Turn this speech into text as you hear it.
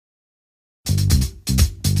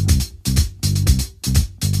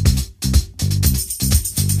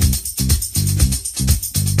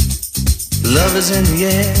Love is in the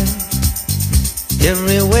air,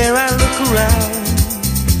 everywhere I look around.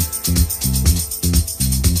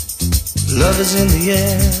 Love is in the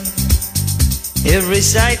air, every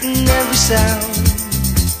sight and every sound.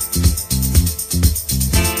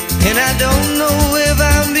 And I don't know if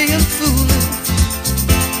I'm being foolish,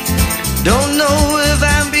 don't know if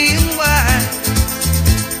I'm being wise,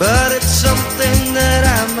 but it's something that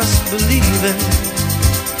I must believe in,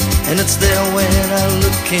 and it's there when I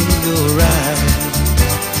look in your eyes.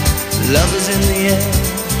 Love is in the air,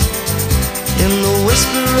 in the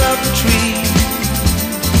whisper of the tree.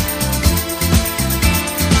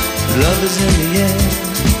 Love is in the air,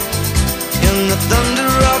 in the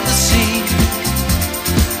thunder of the sea.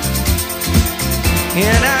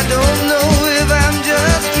 And I don't know if I'm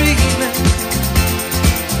just dreaming,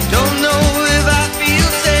 don't know if I feel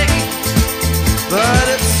safe, but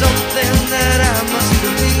it's something that I must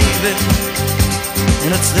believe in,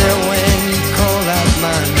 and it's there when you call out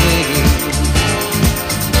my name.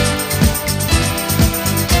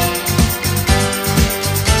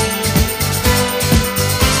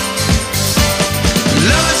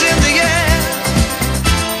 Love is in the air,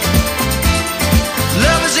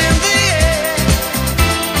 love is in the air.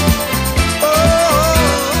 Oh,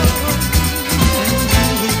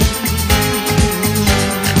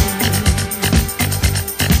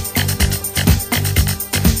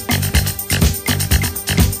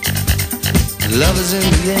 love is in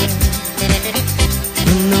the air,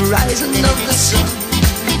 in the rising of the sun.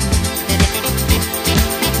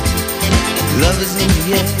 Love is in the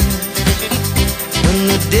air, when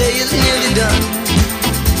the day is nearly done.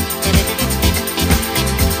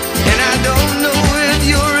 And I don't know if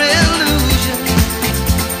you're illusion,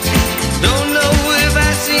 don't know if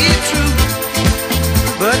I see it true,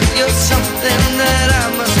 but you're something that I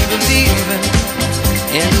must believe in,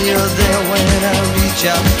 and you're there when I reach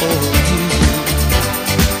out for you.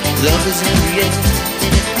 Love is in the air,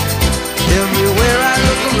 everywhere I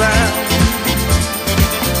look around.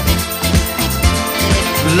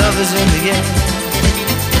 Love is in the air,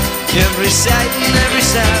 every sight and every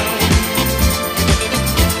sound.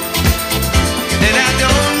 And I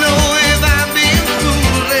don't know if I'm being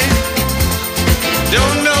foolish,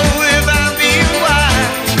 don't